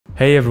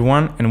Hey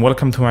everyone and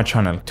welcome to my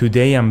channel.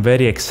 Today I'm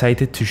very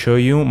excited to show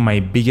you my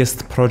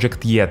biggest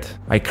project yet.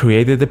 I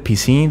created a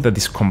PC that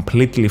is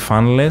completely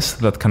fanless,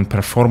 that can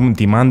perform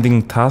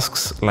demanding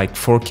tasks like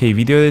 4K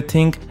video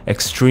editing,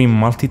 extreme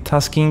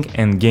multitasking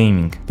and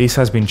gaming. This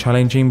has been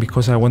challenging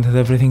because I wanted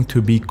everything to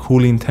be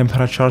cool in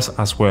temperatures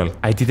as well.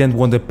 I didn't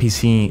want a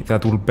PC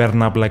that will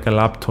burn up like a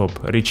laptop,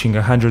 reaching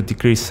 100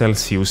 degrees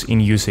Celsius in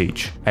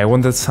usage. I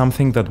wanted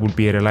something that would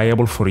be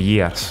reliable for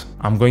years.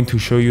 I'm going to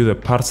show you the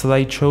parts that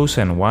I chose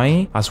and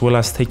why, as well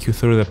as take you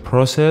through the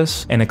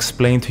process and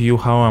explain to you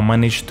how I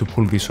managed to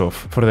pull this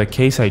off. For the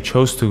case, I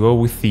chose to go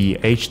with the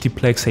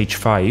HTPlex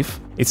H5.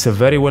 It's a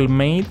very well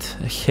made,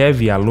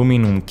 heavy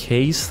aluminum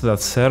case that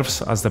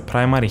serves as the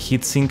primary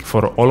heatsink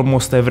for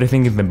almost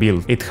everything in the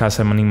build. It has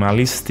a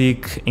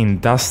minimalistic,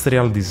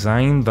 industrial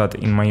design that,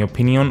 in my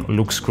opinion,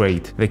 looks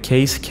great. The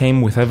case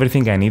came with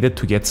everything I needed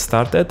to get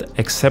started,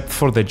 except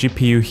for the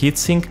GPU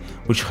heatsink,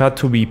 which had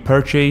to be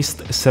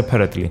purchased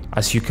separately.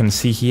 As you can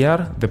see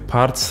here, the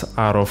parts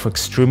are of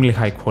extremely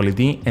high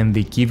quality and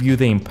they give you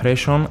the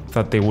impression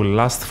that they will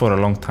last for a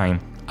long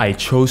time. I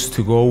chose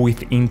to go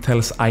with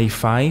Intel's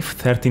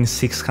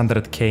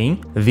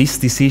i5-13600K. This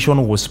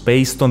decision was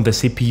based on the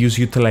CPU's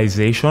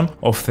utilization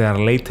of their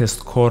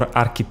latest core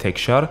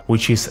architecture,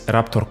 which is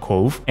Raptor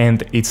Cove,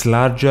 and its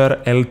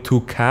larger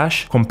L2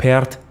 cache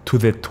compared to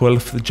the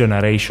 12th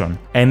generation.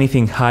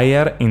 Anything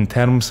higher in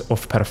terms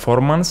of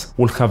performance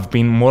would have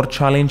been more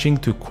challenging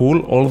to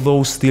cool,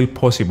 although still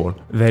possible.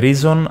 The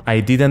reason I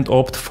didn't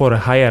opt for a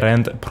higher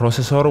end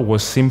processor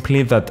was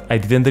simply that I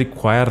didn't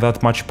require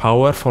that much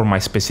power for my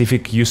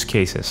specific use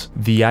cases.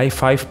 The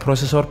i5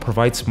 processor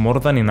provides more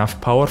than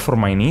enough power for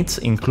my needs,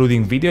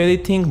 including video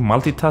editing,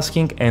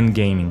 multitasking and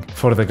gaming.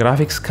 For the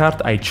graphics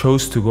card, I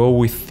chose to go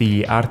with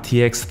the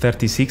RTX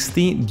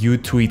 3060 due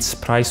to its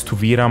price to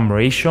VRAM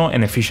ratio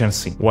and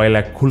efficiency. While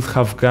I could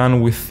have gone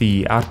with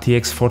the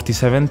RTX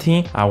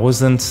 4070, I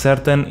wasn't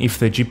certain if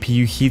the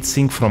GPU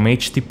heatsink from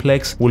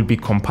HTPlex will be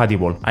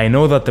compatible. I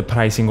know that the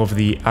pricing of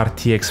the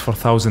RTX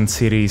 4000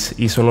 series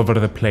is all over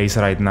the place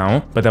right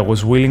now, but I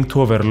was willing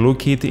to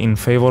overlook it in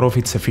favor of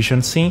its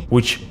efficiency,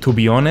 which, to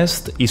be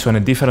honest, is on a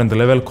different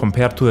level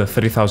compared to the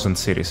 3000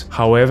 series.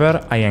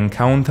 However, I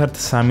encountered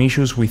some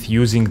issues with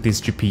using this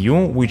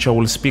GPU, which I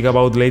will speak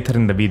about later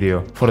in the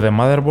video. For the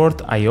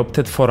motherboard, I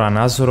opted for an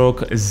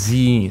ASRock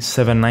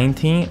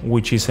Z790,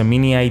 which is a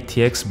mini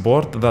ITX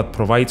board that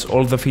provides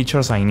all the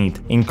features I need,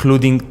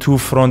 including two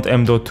front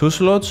M.2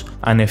 slots,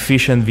 an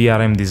efficient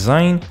VRM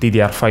design,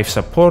 DDR5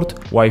 support,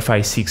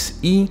 Wi-Fi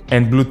 6E,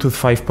 and Bluetooth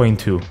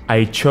 5.2.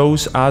 I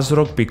chose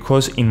ASRock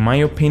because, in my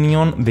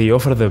opinion, they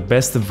offer the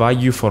best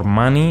value for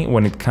money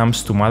when it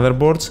comes to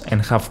motherboards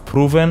and have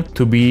proven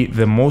to be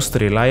the most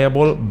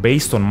reliable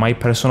based on my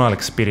personal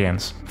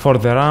experience. For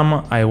the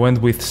RAM, I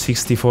went with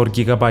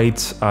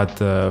 64GB at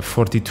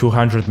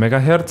 4200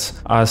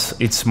 MHz, as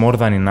it's more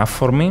than enough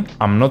for me.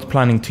 I'm not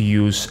planning to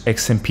use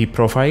XMP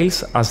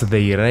profiles as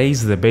they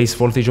raise the base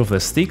voltage of the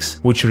sticks,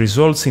 which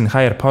results in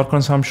higher power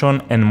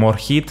consumption and more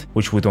heat,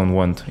 which we don't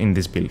want in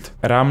this build.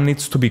 RAM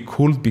needs to be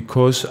cooled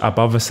because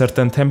above a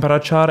certain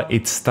temperature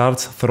it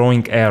starts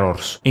throwing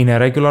errors. In a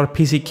regular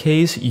PC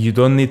case, you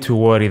don't need to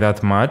worry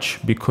that much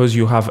because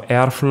you have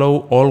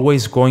airflow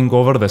always going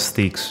over the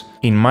sticks.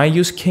 In my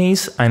use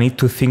case, I need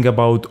to think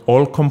about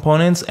all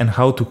components and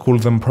how to cool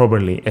them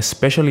properly,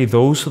 especially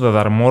those that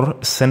are more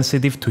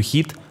sensitive to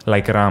heat,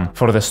 like RAM.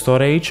 For the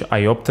storage,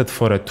 I opted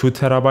for a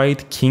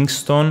 2TB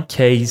Kingston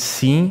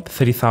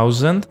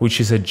KC3000, which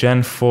is a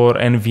Gen 4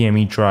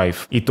 NVMe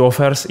drive. It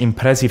offers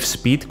impressive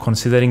speed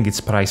considering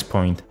its price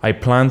point. I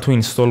plan to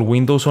install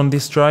Windows on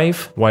this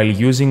drive while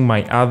using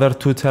my other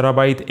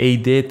 2TB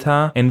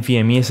ADATA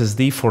NVMe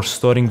SSD for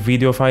storing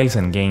video files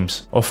and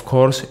games. Of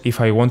course, if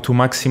I want to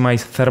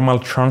maximize thermal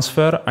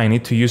transfer, I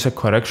need to use a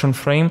correction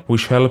frame,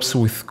 which helps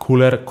with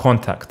cooler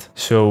contact.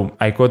 So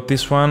I got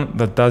this one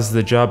that does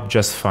the job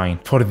just fine.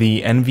 For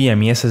the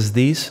NVMe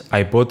SSDs,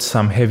 I bought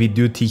some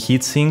heavy-duty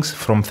heatsinks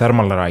from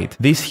Thermalright.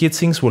 These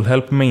heatsinks will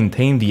help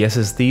maintain the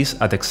SSDs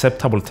at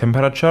acceptable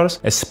temperatures,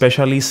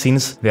 especially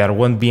since there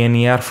won't be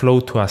any airflow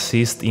to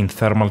assist in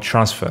thermal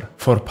transfer.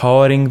 For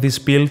powering this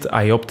build,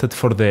 I opted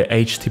for the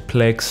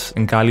HTPlex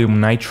gallium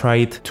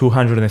nitride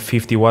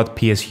 250W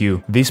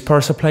PSU. This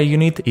power supply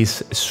unit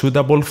is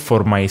suitable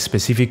for my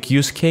specific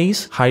use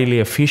case, highly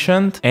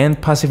efficient and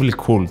passively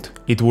cooled.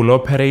 It will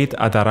operate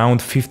at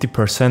around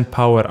 50%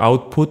 power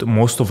output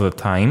most of the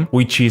time,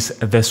 which is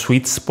the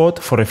sweet spot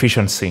for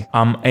efficiency.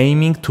 I'm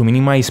aiming to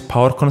minimize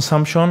power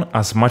consumption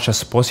as much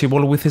as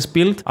possible with this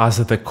build,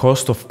 as the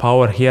cost of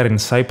power here in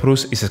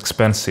Cyprus is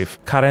expensive,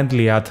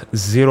 currently at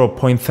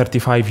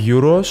 0.35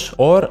 euros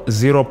or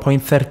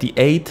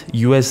 0.38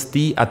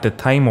 USD at the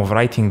time of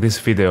writing this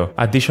video.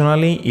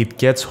 Additionally, it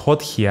gets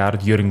hot here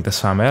during the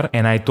summer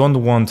and I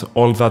don't want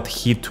all that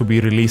heat to be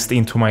released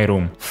into my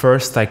room.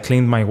 First, I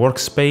cleaned my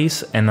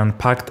workspace and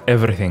unpacked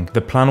everything.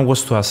 The plan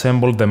was to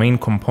assemble the main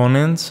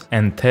components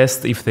and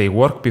test if they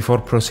work before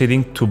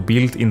proceeding to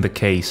build in the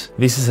case.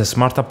 This is a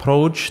smart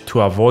approach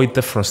to avoid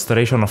the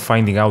frustration of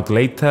finding out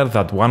later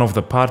that one of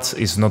the parts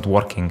is not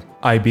working.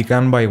 I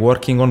began by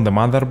working on the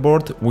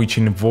motherboard, which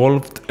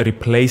involved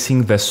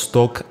replacing the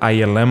stock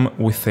ILM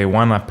with the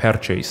one I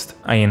purchased.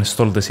 I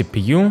installed the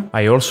CPU.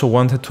 I also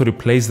wanted to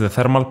replace the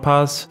thermal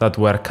pads that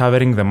were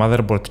covering the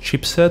motherboard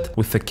chipset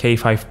with the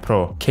K5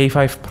 Pro.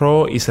 K5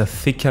 Pro is a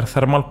thicker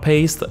thermal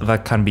paste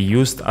that can be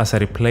used as a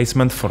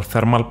replacement for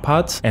thermal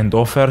pads and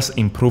offers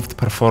improved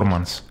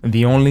performance.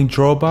 The only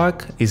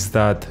drawback is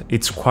that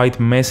it's quite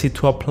messy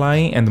to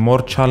apply and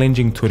more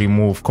challenging to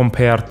remove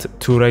compared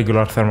to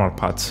regular thermal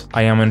pads.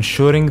 I am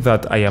ensuring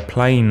that I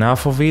apply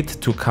enough of it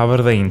to cover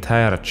the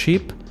entire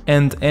chip,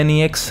 and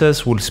any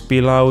excess will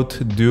spill out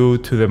due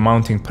to the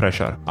mounting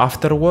pressure.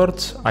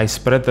 Afterwards, I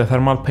spread the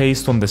thermal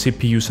paste on the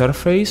CPU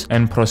surface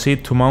and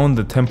proceed to mount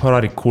the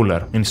temporary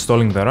cooler.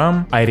 Installing the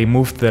RAM, I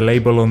removed the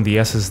label on the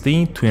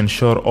SSD to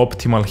ensure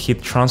optimal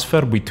heat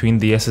transfer between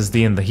the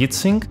SSD and the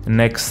heatsink.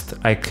 Next,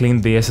 I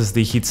cleaned the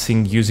SSD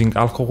heatsink using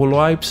alcohol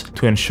wipes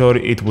to ensure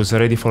it was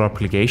ready for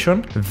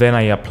application. Then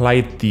I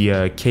applied the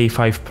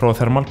K5 Pro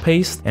thermal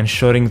paste,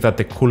 ensuring that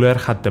the cooler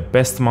had the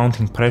best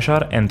mounting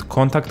pressure and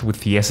contact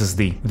with the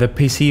SSD. The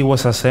PC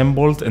was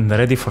assembled and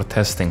ready for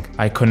testing.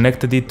 I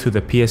connected it to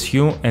the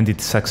PSU and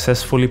it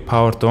successfully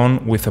powered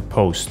on with a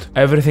post.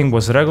 Everything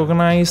was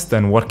recognized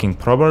and working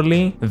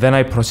properly. Then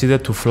I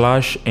proceeded to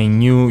flash a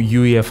new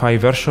UEFI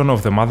version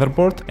of the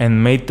motherboard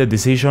and made the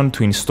decision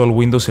to install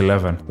Windows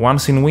 11.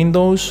 Once in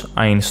Windows,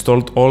 I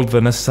installed all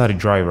the necessary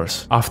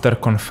drivers. After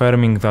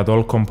confirming that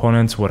all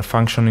components were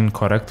functioning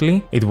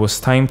correctly, it was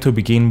time to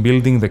begin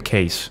building the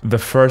case. The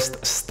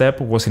first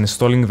step was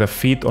installing the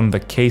feet on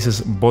the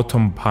case's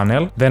bottom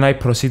panel. Then I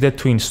proceeded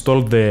to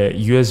install the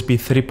USB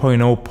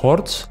 3.0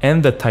 ports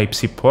and the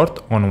Type-C port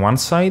on one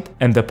side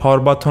and the power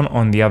button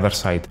on the other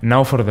side.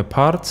 Now for the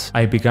parts,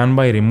 I began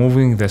by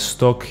removing the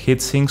stock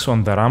heatsinks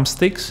on the RAM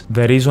sticks.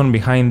 The reason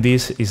behind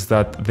this is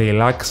that they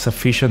lack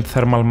sufficient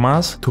thermal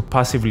mass to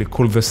passively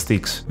cool the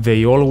sticks.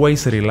 They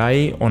always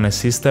rely on a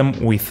system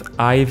with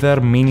either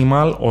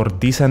minimal or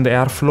decent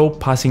airflow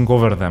passing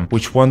over them,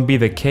 which won't be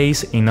the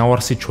case in our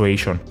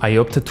situation. I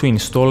opted to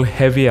install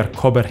heavier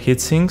copper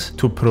heatsinks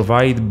to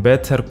provide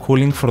better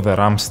cooling for the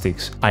RAM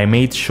sticks. I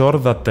made sure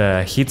that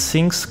the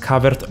heatsinks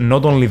covered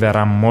not only the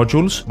RAM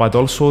modules but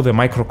also the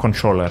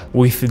microcontroller.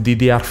 With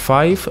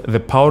DDR5, the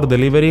power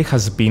delivery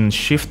has been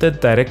shifted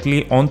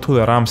directly onto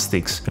the RAM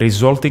sticks,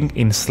 resulting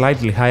in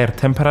slightly higher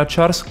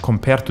temperatures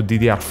compared to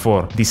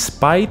DDR4,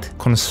 despite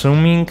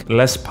consuming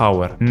less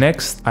power.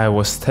 Next, I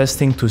was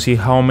testing to see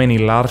how many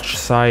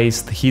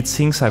large-sized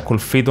heatsinks I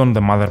could fit on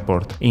the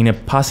motherboard. In a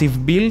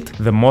passive build,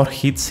 the more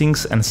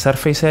heatsinks and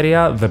surface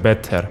area, the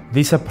better.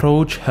 This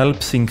approach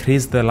helps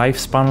increase the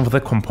lifespan of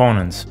the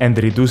components and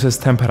reduces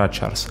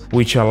temperatures,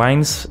 which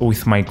aligns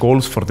with my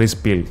goals for this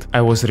build.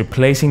 I was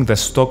replacing the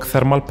stock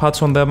thermal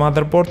pads on the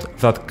motherboard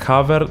that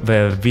cover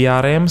the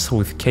VRMs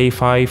with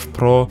K5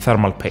 Pro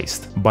thermal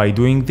paste. By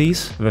doing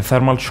this, the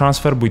thermal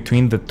transfer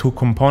between the two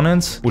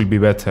components will be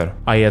better.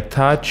 I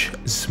attach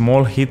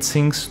small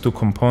heatsinks to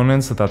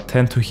components that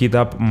tend to heat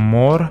up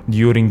more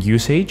during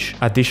usage.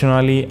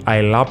 Additionally,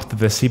 I lapped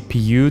the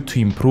CPU to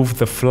improve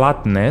the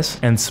flatness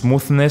and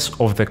smoothness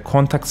of the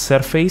contact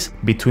surface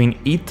between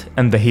it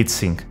and the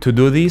heatsink. To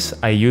do this,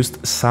 I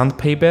used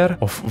sandpaper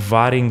of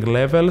varying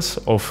levels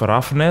of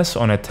roughness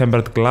on a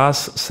tempered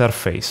glass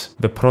surface.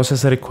 The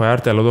process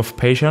required a lot of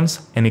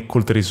patience and it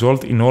could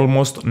result in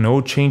almost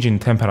no change in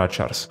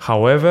temperatures.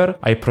 However,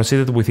 I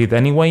proceeded with it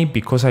anyway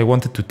because I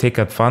wanted to take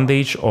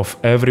advantage of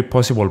every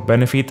possible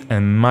benefit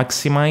and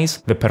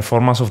maximize the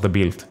performance of the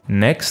build.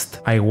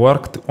 Next, I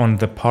worked on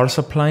the power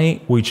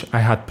supply, which I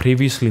had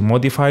previously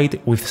modified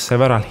with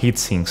several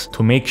heatsinks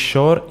to make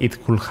sure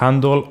it could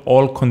handle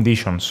all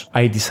conditions.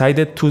 I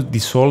decided to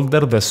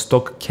desolder the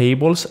stock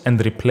cables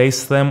and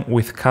replace them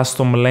with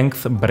custom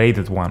length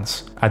braided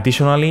ones.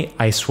 Additionally,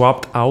 I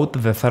swapped out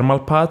the thermal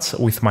pads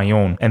with my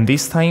own, and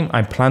this time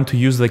I plan to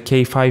use the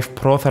K5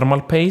 Pro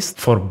thermal paste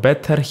for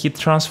better heat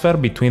transfer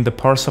between the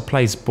power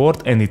supply's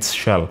board and its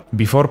shell.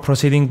 Before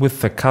proceeding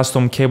with the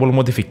custom cable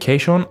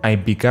modification, I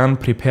began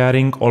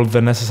preparing all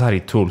the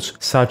necessary tools,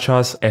 such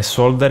as a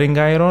soldering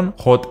iron,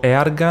 hot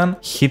air gun,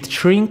 heat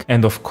shrink,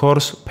 and of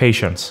course,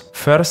 patience.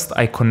 First,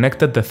 I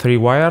connected the three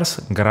wires,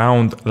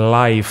 ground,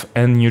 live,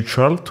 and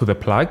neutral, to the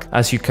plug.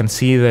 As you can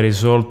see, the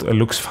result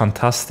looks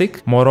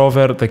fantastic.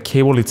 Moreover, the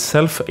cable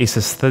itself is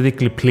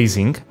aesthetically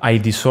pleasing. I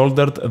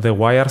desoldered the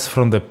wires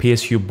from the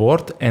PSU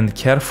board and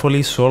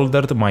carefully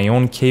soldered my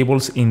own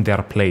cables in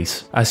their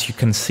place. As you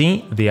can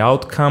see, the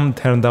outcome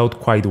turned out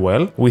quite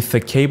well. With the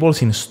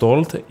cables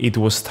installed, it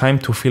was time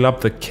to fill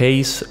up the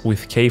case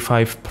with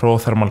K5 Pro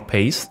thermal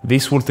paste.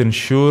 This would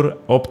ensure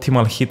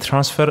optimal heat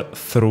transfer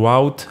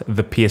throughout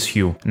the PSU.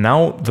 PSU.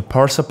 Now the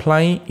power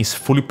supply is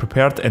fully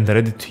prepared and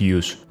ready to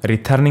use.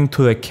 Returning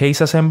to the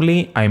case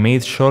assembly, I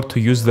made sure to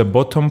use the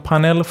bottom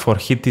panel for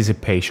heat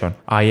dissipation.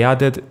 I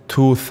added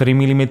two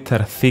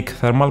 3mm thick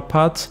thermal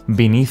pads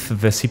beneath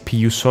the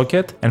CPU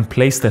socket and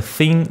placed a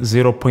thin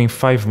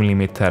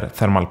 0.5mm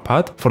thermal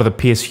pad for the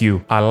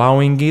PSU,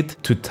 allowing it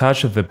to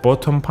touch the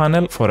bottom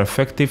panel for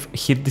effective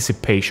heat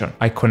dissipation.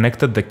 I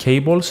connected the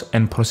cables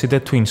and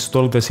proceeded to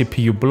install the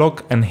CPU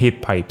block and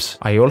heat pipes.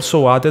 I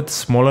also added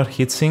smaller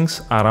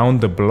heatsinks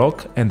around the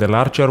block and a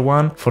larger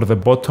one for the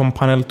bottom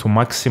panel to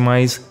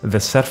maximize the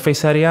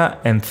surface area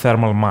and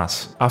thermal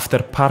mass. After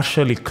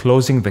partially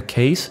closing the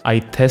case, I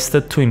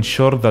tested to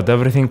ensure that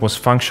everything was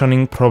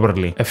functioning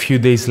properly. A few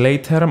days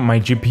later, my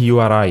GPU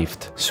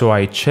arrived, so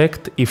I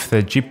checked if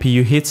the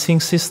GPU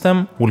heatsink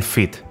system will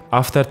fit.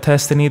 After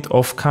testing it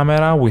off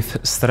camera with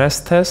stress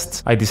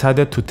tests, I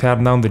decided to tear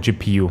down the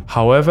GPU.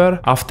 However,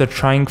 after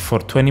trying for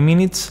 20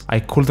 minutes, I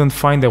couldn't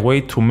find a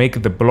way to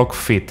make the block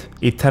fit.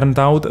 It turned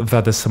out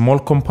that a small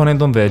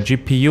component on the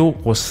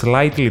GPU was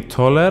slightly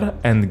taller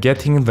and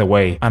getting in the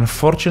way.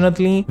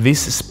 Unfortunately,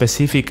 this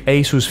specific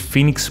Asus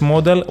Phoenix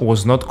model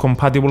was not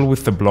compatible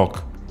with the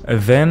block.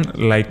 Then,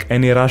 like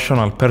any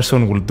rational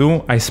person will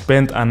do, I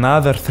spent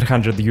another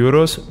 300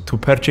 euros to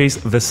purchase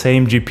the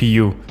same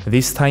GPU.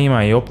 This time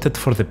I opted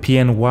for the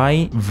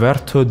PNY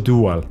Verto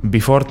Dual.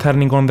 Before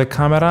turning on the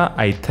camera,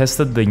 I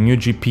tested the new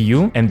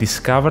GPU and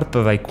discovered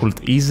that I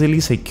could easily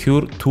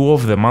secure two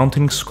of the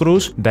mounting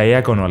screws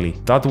diagonally.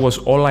 That was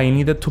all I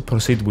needed to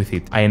proceed with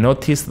it. I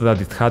noticed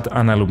that it had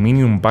an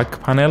aluminium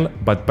back panel,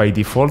 but by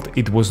default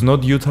it was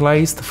not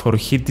utilized for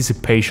heat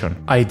dissipation.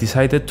 I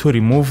decided to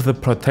remove the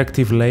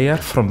protective layer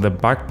from the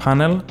back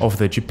panel of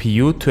the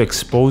GPU to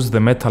expose the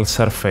metal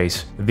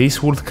surface.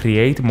 This would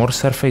create more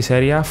surface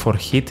area for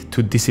heat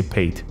to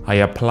dissipate. I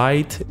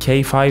applied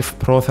K5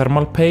 Pro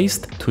thermal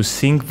paste to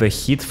sink the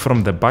heat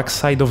from the back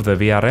side of the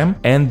VRM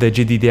and the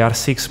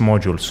GDDR6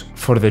 modules.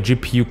 For the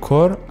GPU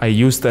core, I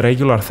used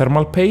regular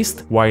thermal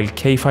paste, while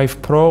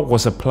K5 Pro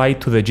was applied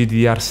to the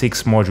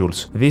GDDR6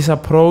 modules. This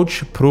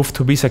approach proved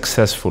to be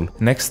successful.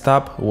 Next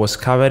up was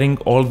covering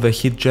all the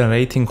heat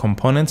generating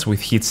components with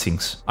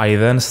heatsinks. I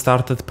then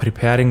started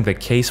preparing the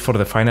case for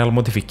the final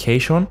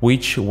modification,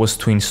 which was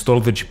to install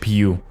the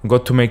GPU.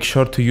 Got to make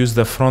sure to use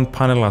the front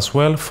panel as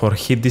well for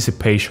heat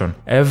dissipation.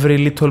 Every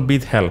little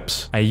bit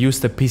helps. I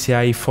used a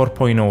PCIe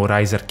 4.0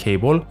 riser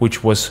cable,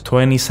 which was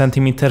 20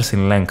 centimeters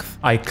in length.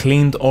 I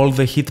cleaned all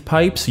the heat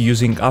pipes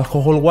using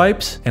alcohol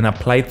wipes and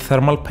applied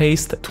thermal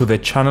paste to the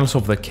channels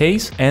of the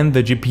case and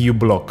the GPU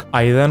block.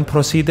 I then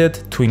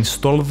proceeded to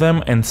install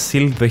them and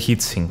seal the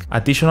heatsink.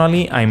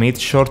 Additionally, I made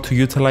sure to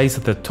utilize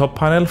the top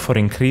panel for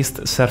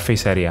increased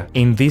surface area.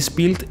 In this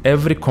build,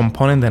 every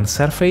component and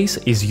surface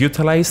is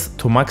utilized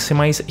to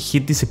maximize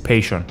heat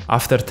dissipation.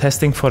 After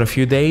testing for a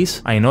few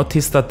days, I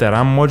noticed that the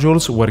RAM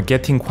modules were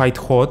getting quite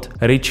hot,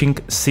 reaching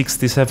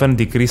 67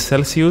 degrees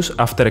Celsius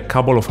after a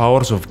couple of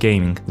hours of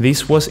gaming.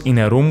 This was in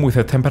a room with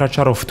a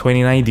temperature of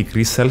 29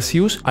 degrees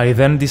Celsius. I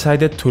then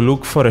decided to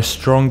look for a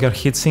stronger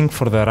heatsink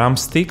for the RAM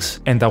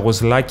sticks, and I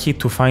was lucky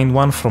to find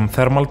one from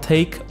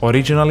Thermaltake,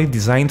 originally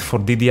designed for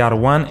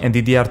DDR1 and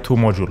DDR2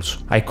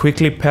 modules. I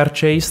quickly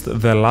purchased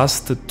the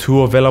last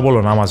two available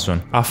on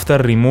Amazon. After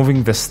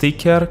removing the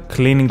sticker,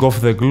 cleaning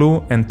off the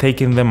glue and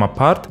taking them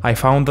apart, I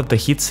found that the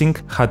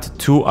heatsink had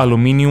two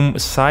aluminum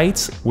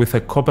sides with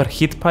a copper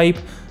heat pipe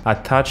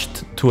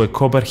attached to a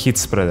copper heat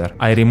spreader.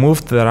 I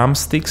removed the RAM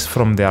sticks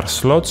from their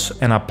slots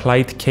and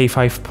applied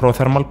K5 Pro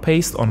thermal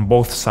paste on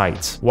both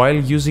sides, while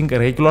using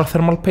regular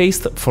thermal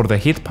paste for the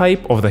heat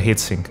pipe of the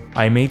heatsink.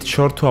 I made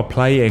sure to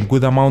apply a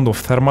good amount of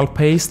thermal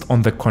paste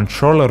on the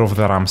controller of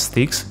the RAM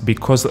sticks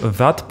because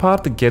that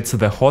part gets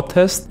the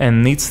hottest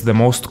and needs the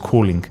most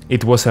cooling.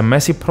 It was a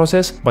messy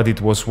process, but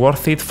it was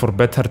worth it for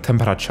better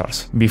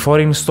temperatures.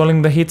 Before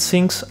installing the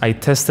heatsinks, I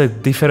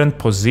tested different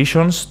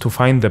positions to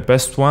find the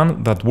best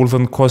one that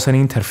wouldn't cause any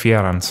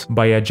interference.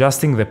 By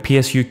adjusting the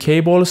PSU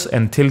cables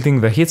and tilting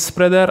the heat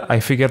spreader, I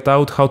figured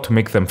out how to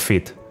make them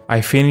fit.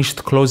 I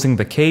finished closing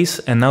the case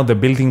and now the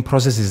building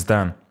process is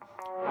done.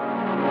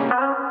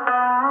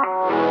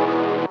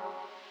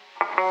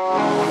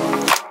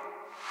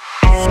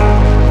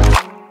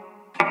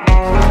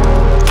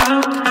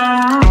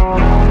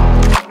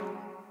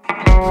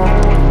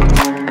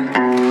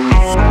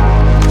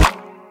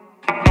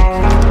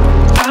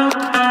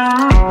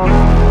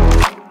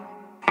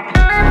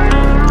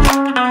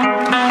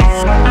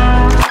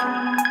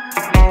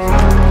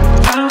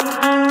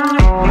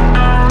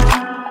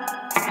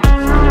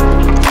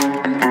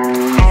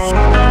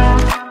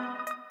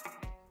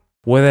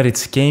 Whether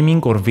it's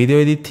gaming or video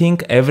editing,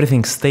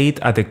 everything stayed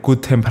at a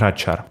good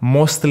temperature,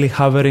 mostly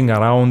hovering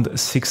around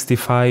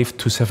 65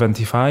 to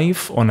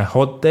 75 on a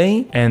hot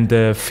day and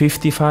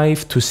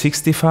 55 to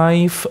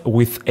 65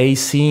 with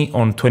AC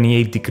on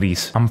 28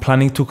 degrees. I'm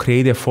planning to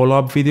create a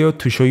follow-up video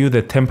to show you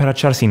the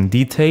temperatures in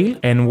detail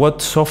and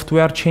what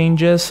software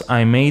changes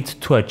I made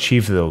to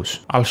achieve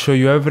those. I'll show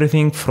you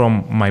everything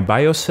from my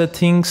BIOS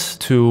settings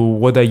to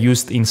what I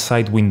used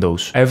inside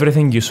Windows.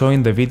 Everything you saw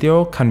in the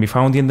video can be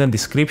found in the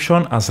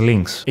description as links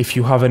links. If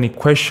you have any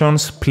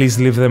questions, please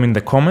leave them in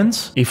the comments.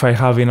 If I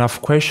have enough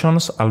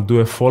questions, I'll do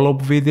a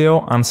follow-up video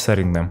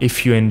answering them.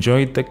 If you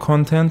enjoyed the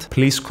content,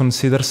 please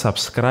consider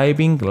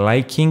subscribing,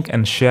 liking,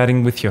 and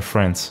sharing with your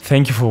friends.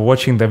 Thank you for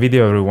watching the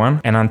video,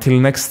 everyone, and until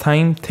next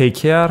time, take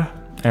care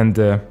and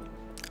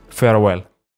farewell.